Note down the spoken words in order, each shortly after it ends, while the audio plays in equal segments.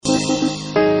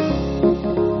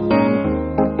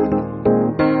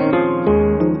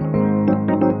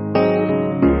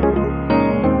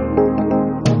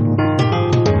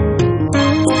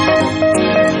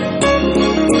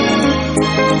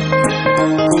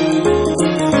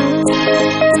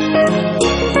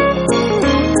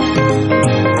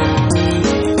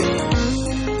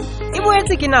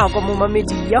nako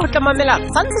momamedi ya go tlamamela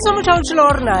fantse mo thaotsholo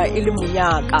rona e le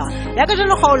Monyaka ya ka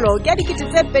jalo kgaolo ke a dikete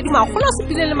tse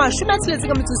 2016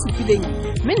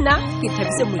 mme nna ke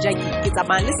Thabise Mojaki ke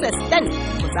tsamaya le Celestine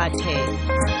go tsa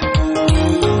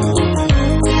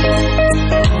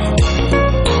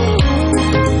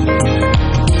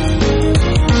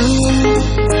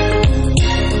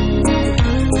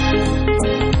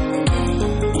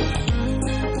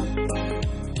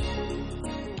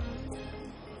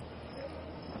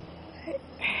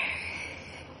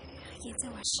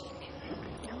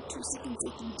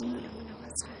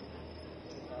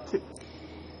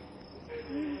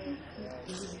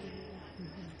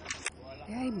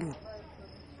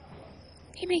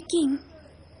King.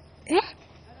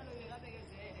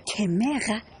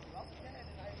 Camera.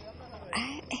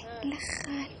 La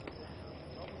kgal.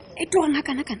 E tlogang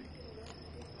hakana kana.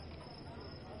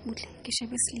 Butle ke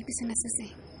shebe sleepy sena se se.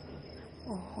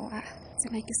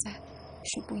 Tsena ke sa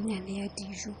shoponyane ya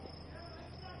dijo.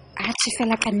 A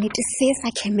tshifela ka nnete se sa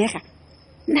camera.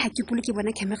 Nna ke pule ke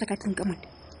bona camera ka tlong ka mona.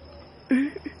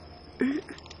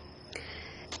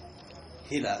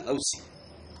 Hela ausi.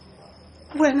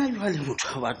 Wena yo le motho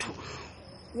wa batho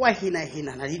wa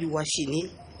hina na le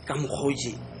diwashini ka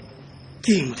mokgoji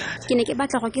ke motata ke ne ke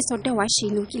batla go ke sota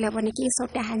washini o kile bona ke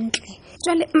sota hantle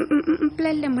jwale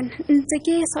mplelle mona ntse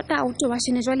ke sota auto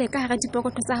washini jwale ka hara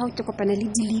dipokoto tsa hao ke kopana le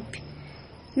dilipi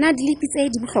na dilipi tse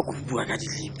di bohlokwa bua ka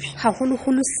dilipi ha holo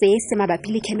se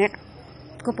mabapi le camera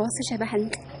kopa o se sheba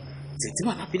hantle tse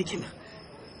mabapi le camera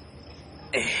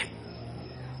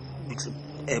butlo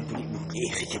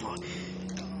ke bona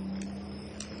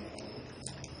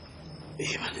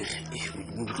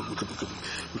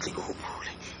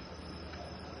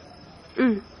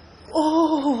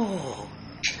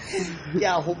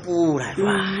ya hopola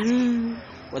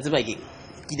wa tseba ke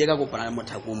ile ka kopana le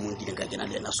mothako mo ke ka kena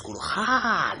le ena sekolo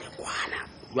gale kwana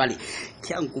jwale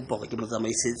ke a nkopa go ke mo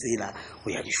tsamaisetsela go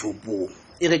ya dishopong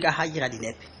e re ka ha ke ra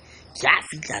dinepe ke a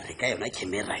fitla re ka yona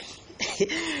camera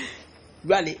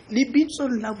jwale le bitso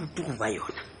la botugo ba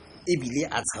yona ebile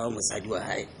a tshaba mosadi wa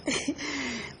hae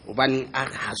obane a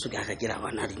ga so ka ke ra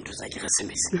bana dintho tsa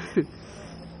Keresemese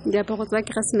diaparo tsa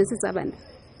Keresemese tsa bana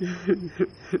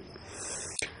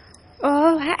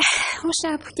o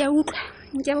shap ke utlwa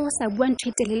nke bo sa bua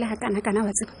ntshwetele ha kana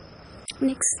wa tseba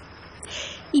next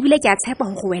ibile ke a tshepa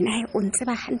go wena o ntse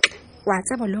ba hantle wa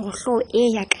tseba le go hlo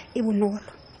e ya ka e bonolo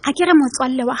a ke re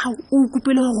motswalle wa hao o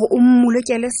kupile gore o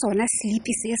mmolokele sona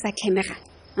sleepy se sa camera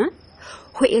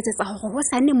ho etsetsa gore ho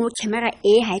sane mo camera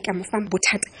e ha e ka mo fang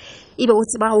bothata ebe o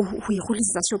tseba ho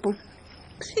igolisa shopong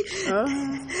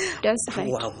that's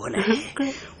right wa bona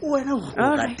wena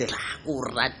o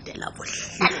ratela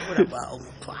bohlala ba o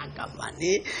mthwaka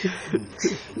mane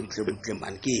butle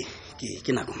man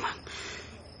ke nako man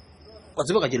wa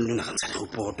tseba ka ke nna ga ntse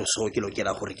report so ke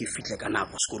lokela gore ke fitle ka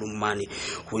nako sekolong mane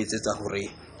ho etsetsa gore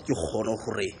ke kgone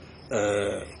gore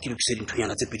ke lokise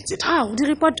dinthonyana tse pedi tse o di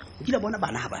report ke la bona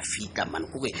bana ha ba fitla man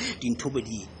gore dintho be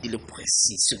di le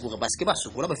precise gore ba se ke ba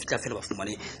sokola ba fitla fela ba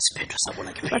fumane sephetho sa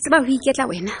bona ke ba tseba ho iketla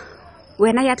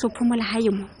wena ya tlo phomola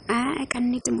hae mo ka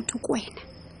nnete motho ko wena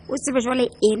o tsebe jwale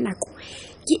e nako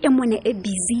ke e mone e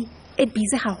busy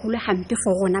haholo hampe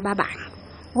for rona ba bang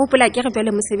hopola ke re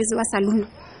jwale mosebetsi wa salon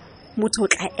motho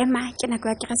tla ema ke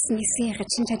nako ya Keresemese re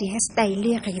change di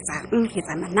hairstyle re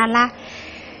etsa manala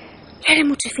le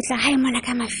motho fitla hae mona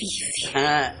ka mafifi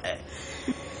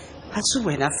ha se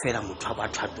wena fela motho wa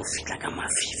batho a tlo fitla ka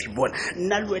mafifi bona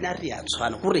nna le wena re a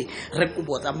tshwana gore re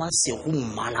kobotsa masego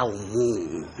mmala o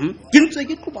mong ke ntse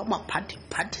ke tloba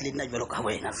maphathi le nna jalo ka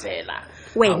wena fela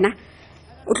wena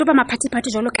o tloba maphathi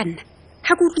jalo ka nna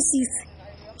ha go utlwisise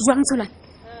jwang tshola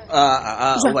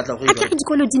o batla go ira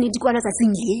dikolo di kwala tsa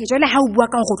tsengile jwale ha o bua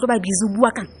ka go tloba bizu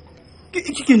bua kang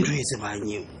ke ntwe etse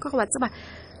banyeo ka go ba tseba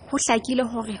ho hlakile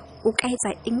hore o ka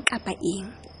etsa eng kapa eng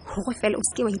hore fela o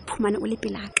ske wa iphumana o le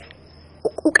pelaka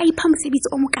o ka ipha mosebetsi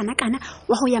o mokana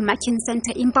wa ho ya marketing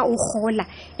center empa o gola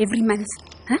every month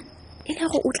e le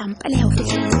go o tla mpale ha o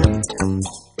fetsa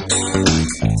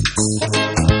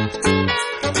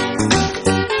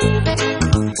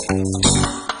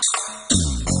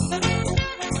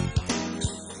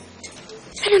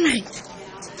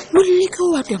Monyaka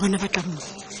wa twa bana ba tla mo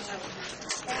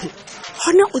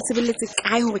hona o tsebeletse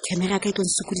kae hore camera ka e tlo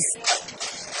nsokodisa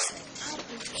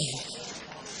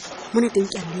mona teng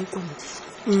ke a lekwa mo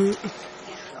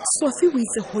Sophie o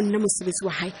itse ho nna mosebetsi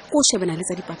wa hae go shebana le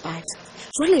tsa dipapadi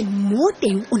jwale mo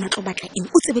teng o na tlo batla eng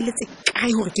o tsebeletse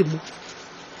kae hore ke mo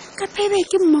ka pebe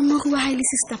ke mmangori wa hae le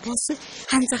sister boss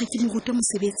ha ntse re ke mo ruta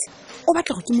mosebetsi o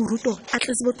batla go ke mo ruto a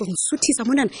tle se botlo nsuthisa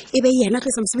mona ebe yena a tlo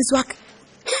sa mosebetsi wa ka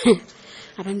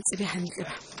a ba ntsebe hantle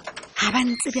ba ha ba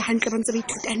ntse be hantle ba ntse ba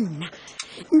ithuta nna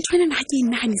ntho ena ha ke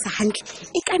inahanisa hantle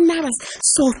e ka nna ba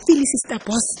Sophie le sister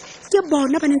boss ke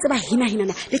bona ba ntse ba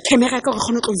hina-hinana le camera ka gore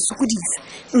kgone tlo nsokodisa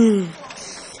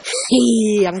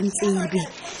ya ba ntsebe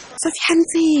Sophie ha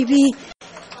ntsebe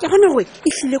ke bona gore e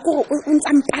hlile ko o ntsa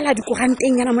mpala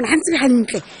dikoranteng yana mona ha ntsebe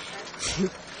hantle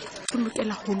ke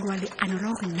lokela ho lwa le ano la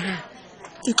gore na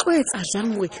ke tlo etsa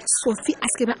jang gore Sophie a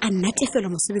se ba a natefela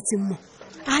mosebetsing mo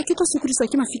ke tlo sokodiswa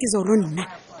ke mafikizo lo nna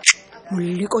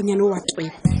molekonyana wa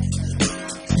twebo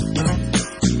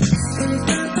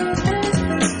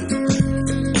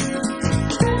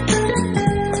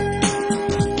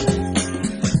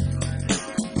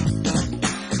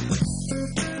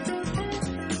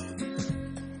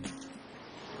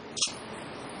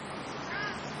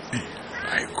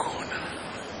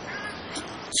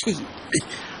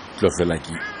tlo fela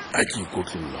ke a ke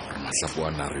ikotlolla gore masapo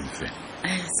a na re mfe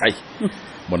ai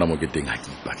mona mo ke teng ha ke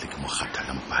ipatle ke mogata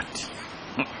mpati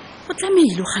o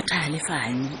tlamehile o kgathale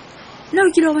fane nna o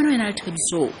ke lo bona wena le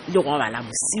Thabiso le go bala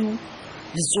bosiu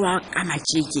le tswa ka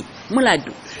matjeke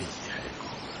molado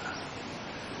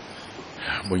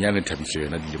bonyane Thabiso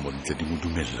yena dilemo ntse di mo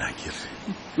dumella ke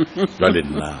re jwale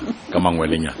nna ka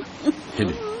mangwelenya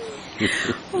hele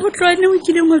o tlwane o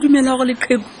kile mo dumela go le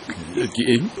qhegu ke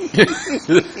eng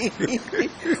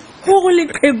go le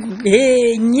qhegu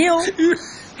nyeo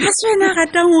ha se wena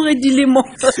ratang hore dilemo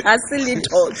ha se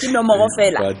letho ke nomoro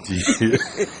fela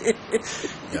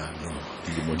ya no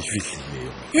dilemo di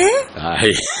fihlile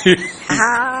ai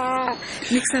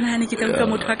nixana hane ke ka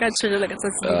motho a ka tshwerela ka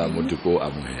tsatsi motho ko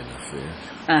amohela fela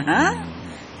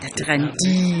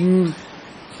tatranding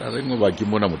sa re ngo ba ke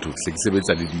mona motho se ke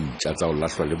sebetsa le dintja tsa o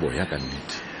lahlwa le boya ka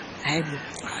nnete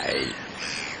ai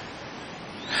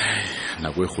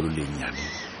nako e kgolo le nyane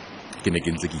ke ne ke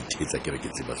ntse ke ithetsa ke re ke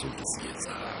tseba so ke se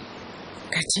etsa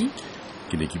kaji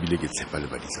ke ne ke bile ke tshepa le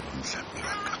badisa ba mohlapi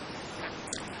wa ka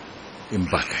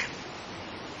empa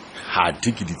ha di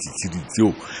ke ditsitsi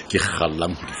tseo ke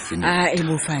kgallang ho di fenya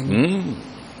bofane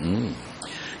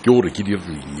ke hore ke di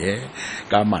rinye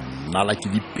ka manala ke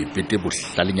di pepete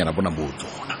bohlalenyana bona bo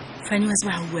tsona fane wa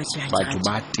tseba ha bua tjha batho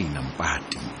ba tena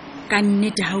mpati ka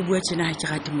nnete ha bua tjena ha ke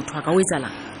rate motho wa ka o etsala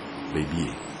baby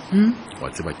wa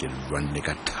tseba ke lwanne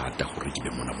ka thata gore ke be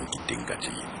mona mo ke teng ka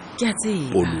tjena ke a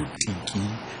tseba politiki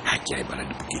ha ke a bala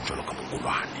dibukeng jalo ka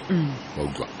bokolwane wa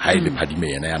utlwa ha ile phadime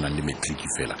yena ya nang le matric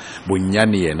fela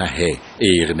bonyane yena he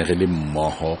re ne re le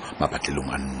mmoho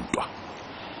mapatlelong a ntwa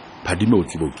phadime o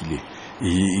tseba o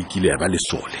kile ya ba le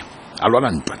sole a lwana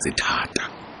ntwa tse thata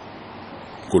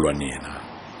kolwane yena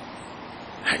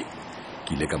hai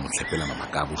ke ile ka motshepela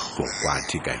mabaka a bohlokwa a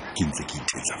theka ke ntse ke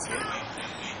ithetsa fela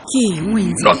ke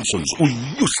ngwentse nonsense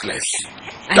useless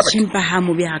a tshimpa ha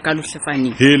mo be ha ka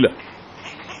lohlefane hela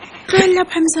tloella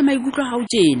phamisa maikutlo ha o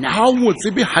tjena ha o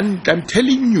tsebe hantle I'm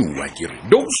telling you akere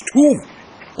those two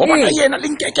o bona yena le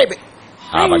nkekebe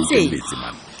ha ba ntse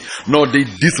man no they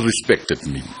disrespected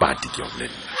me but ke ole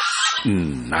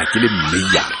nna ke le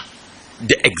mayor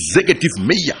the executive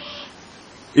mayor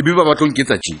e be ba batlo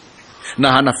nketsa tje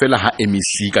nahana fela ha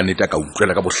MEC ka neta ka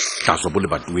utlwela ka bohlaso bo le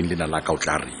batweng lena la ka o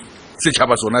tla re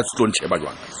setjhaba sona se tlo ntsheba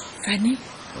jwang fane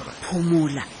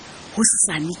phomola ho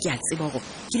sane ke a tseba go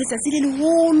ke letsatsi le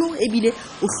leholo ebile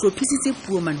o hlophisitse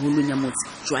puo manholong ya motse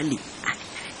jwale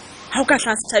ha o ka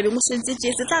hlasa thabeng o sentse tje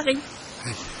se tla reng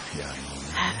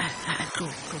tlo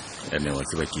ene wa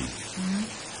tseba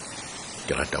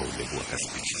ke rata o le bua ka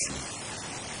speech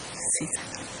setsa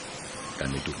ka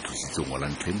nnete o thusitse ngola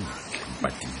ntho e ntle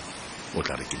mpati o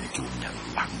tla re ke ne ke o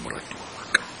nyallang morati wa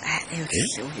ka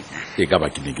e ka ba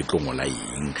ke ne ke tlo ngola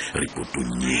eng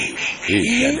repotong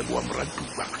ya le bua morati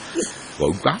wa wa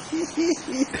utlwa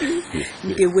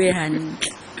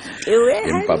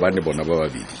empa ba ne bona ba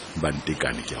babedi ba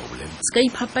ntekane ke a o bolela se ka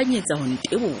iphapanyetsa ho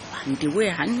ntewe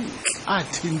hantle a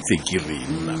thintse ke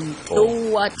rena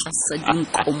wa tlasa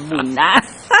dinkomona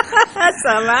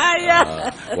samaya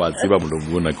wa tseba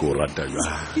molomo ona ke o rata jwa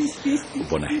o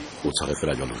bona o tshware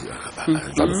fela jalo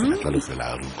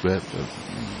fela re utlwe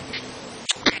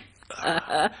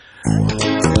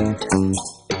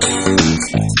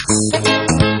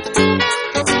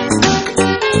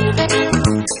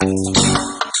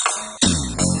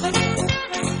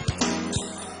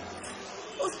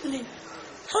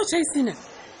Sina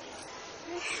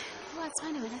wa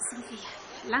tswana wena Cynthia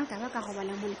lanka ba ka go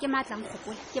bala mole ke matlang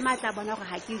kgopola ke matla bona gore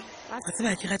ha ke wa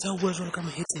tseba ke rata go bua jolo ka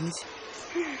mohetsenithi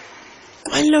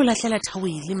kwalla o lahlela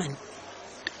thawele man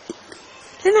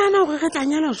le nana gore re tla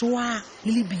nyala joa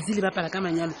le busy le bapala ka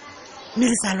manyalo mme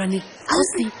le sa lwane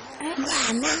ausi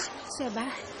lwana seba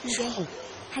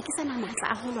ha ke sana matla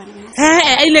a ho lwana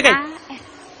ile kae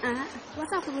wa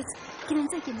tsa go botsa ke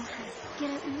ntse ke nagana ke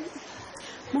re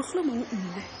mohlomong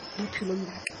nna bophelong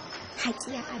ba ka ga ke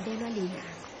ya abelwa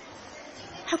lenyalo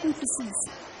ga go utlwisise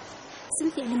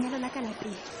Cynthia lenyalo la ka la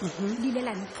pele le ile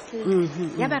la nthola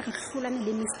ya ba re hlolane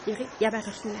le misteri ya ba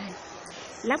re hlolane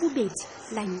la bobedi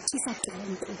la nkisa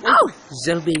toronko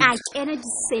ka kena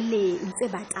diseleng tse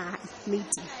batang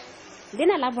meeting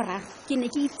lena la boraro ke ne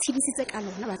ke itshebisitse ka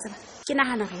lona ba tseba ke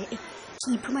nagana re ke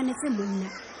iphumanetse monna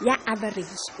ya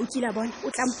average o kila bona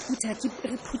o tla mphutha ke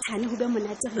re phuthane go be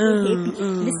monate go be happy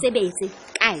le sebetse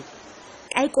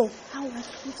kae ko ha o wa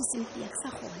tlhotse Cynthia ka sa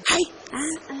gona hai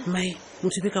mai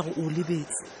motho be ka go o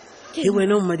lebetse he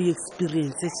wena o ma di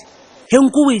experiences he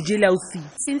nko o e jela o fi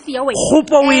Cynthia we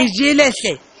gopo o e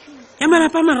jelehle ya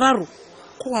malapa mararo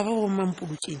go wa ba bo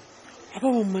mampolokeng a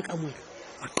ba bo mmaka mo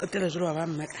wa qetela jalo ba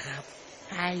mmaka gapo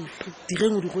hai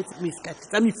direng o di gotse miskate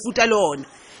tsa mefuta le ona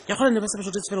ya gona ne ba se ba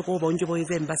shotse fela go ba onke bo e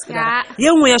vemba se ka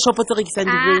ye nngwe ya shopo tse rekisang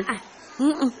dijo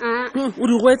o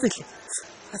di goetsehle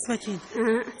a se ba kene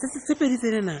se pedi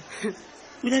tsene na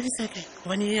o la bisa kae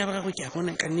gobane ya ba go ke a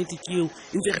bona ka nnete ke eo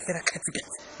e ntse re fela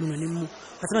kgatsikatsi mononeng mo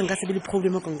ba se ba nka se be le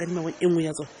problema ka nka dimago e nngwe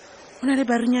ya tsone go na le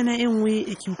barinyana e nngwe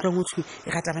e ke utlwang go thwe e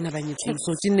rata bana ba nyetseng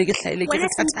so ke nne ke tlhaele ke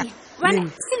thata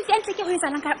Cynthia ntle ke go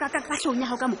etsalang ka tlhong ya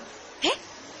gago ka mo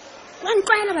wa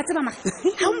ntlwaela ba tseba maga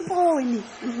ga o mpone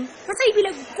ba tsa ebile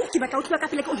ke batla o tloa ka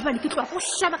pele ke o dibane ke tloa go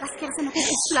shaba ka sekere sena o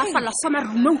sulafalla swa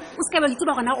marumong o se ka ba le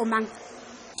tseba gona o mang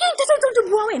ke ntse tse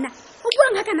bua wena o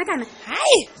buang ga kana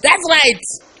hai that's right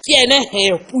ke ene he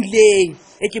puleng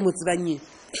e ke mo tsebanyeng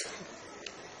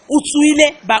o tswile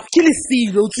ba ke le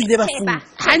silo o tswile ba fu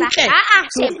hantle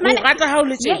o rata ha o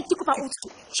le tjena ke kopa o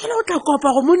tshela o tla kopa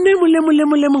go monne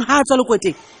mo ha tswa le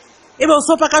kweteng e be o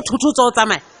sopa ka thuthu tsa o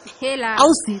tsamaya hela a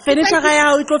o si fenishara ya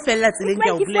hao e tlo fella tseleng ke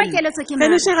a o bolella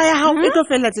fenishara ya hao e tlo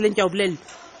fella tseleng ke a o bolella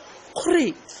gore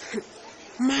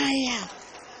maya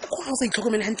go ga o sa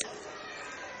itlhokomela hantle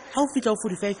ha o fitla o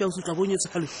 45 ya o sutla bo nyetse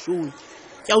ga leshoi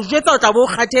ke a o jetsa o tla bo o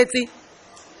kgathetse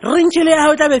rentšhele ya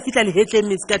hao tla be fitla le hetleng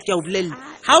miskat ke a o bolella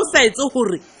ha o sa etse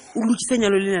gore o lokise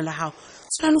nyalo lena la hao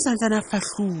tsana o santsana a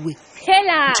fahluwe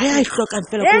hela ntho ya e hlokang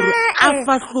fela gore a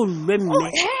fahlolwe mme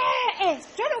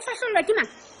jalo o fahlolwa ke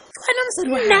mang wena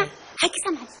mosadi wa hae ha ke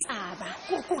sana taba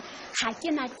ha ke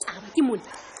na taba ke mo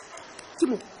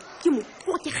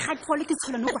go ke kgatlhole ke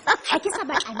tsholane go ha ke sa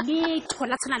batla letho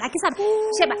la tshwana ha ke sa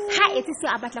sheba ha etse se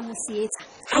a batla mo seetsa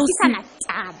ha ke sana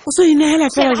taba o so inehela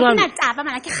fela jwalo ha ke na taba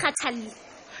mana ke kgathalle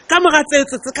ka moga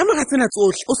tsena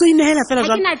tsohle o so inehela fela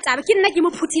jwalo ha ke na taba ke nna ke mo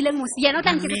phuthileng mo se yena o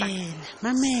tla nketsa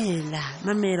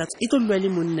mamela e tlo lwa le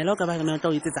monna la o ka ba rena o tla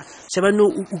o etsetsa sheba no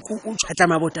o tšhatla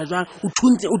mabota jwang o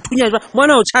thunya jwang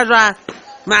mona o tšha jwang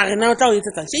mare na o tla o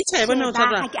etsetsa sheitšha e bona o tšha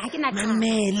jwang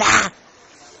mamela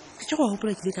ke go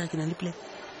hopola ke le ka ke na le plan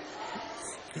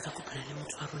ke ka kopana le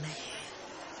motho wa rona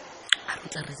a re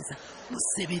tla re etsetsa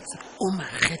mosebetsi o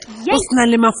makgethe o sena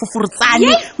le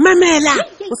mafofortsane mamela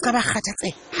o ska ba kgathatse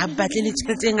ha batle le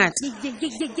tšhelete e ngata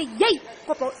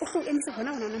kopa o go emisa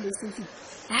gona mo sentse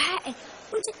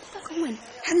o ntse ka go wena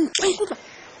hantle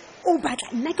o batla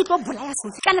nna ke tlo bolaya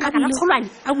sentse ka lebaka la tsholwane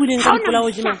a buleng ka dipolao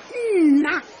jena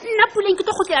nna puleng ke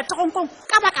tlo go tlela toronkong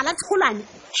ka baka la tsholwane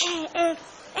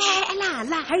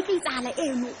la ha ke itsala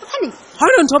eno bane ha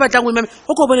o ntho batlang o mame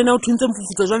o go bona o thuntse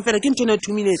mfufutso jwang fela ke ntho ena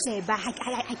 2 minutes ba ha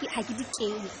ke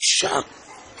diteng sha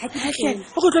ha ke diteng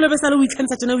o go tlole besala o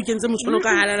itlhantsha tsena o ikentse mothono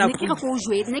ka halala ne ke go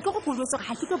jwetse ne ke go jwetse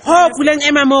ga ke tlo ho puleng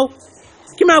ema mo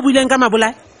ke ma buleng ka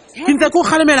mabola ke ntse go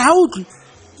kgalemela ha o tlu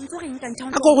ntse re nka ntho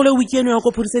a go go le weekend ya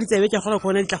go phorisa ditsebe ke gona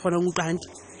gona ditla gona ngutla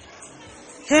hantle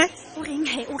o reng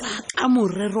o ka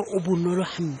morero o bonolo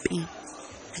hampe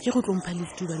ha ke go tlompha le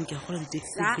tuba ke a gola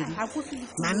di-taxi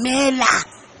mamela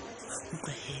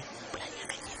utlwa he plan ya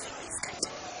ka ke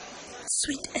fela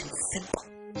sweet and simple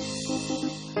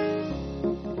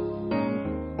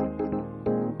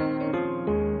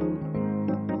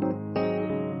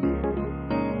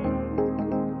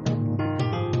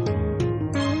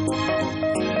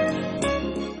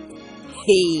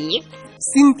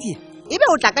Cynthia ebe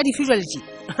o tla ka di-visual tse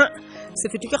se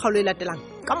fete ke kgaolo e latelang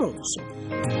ka moso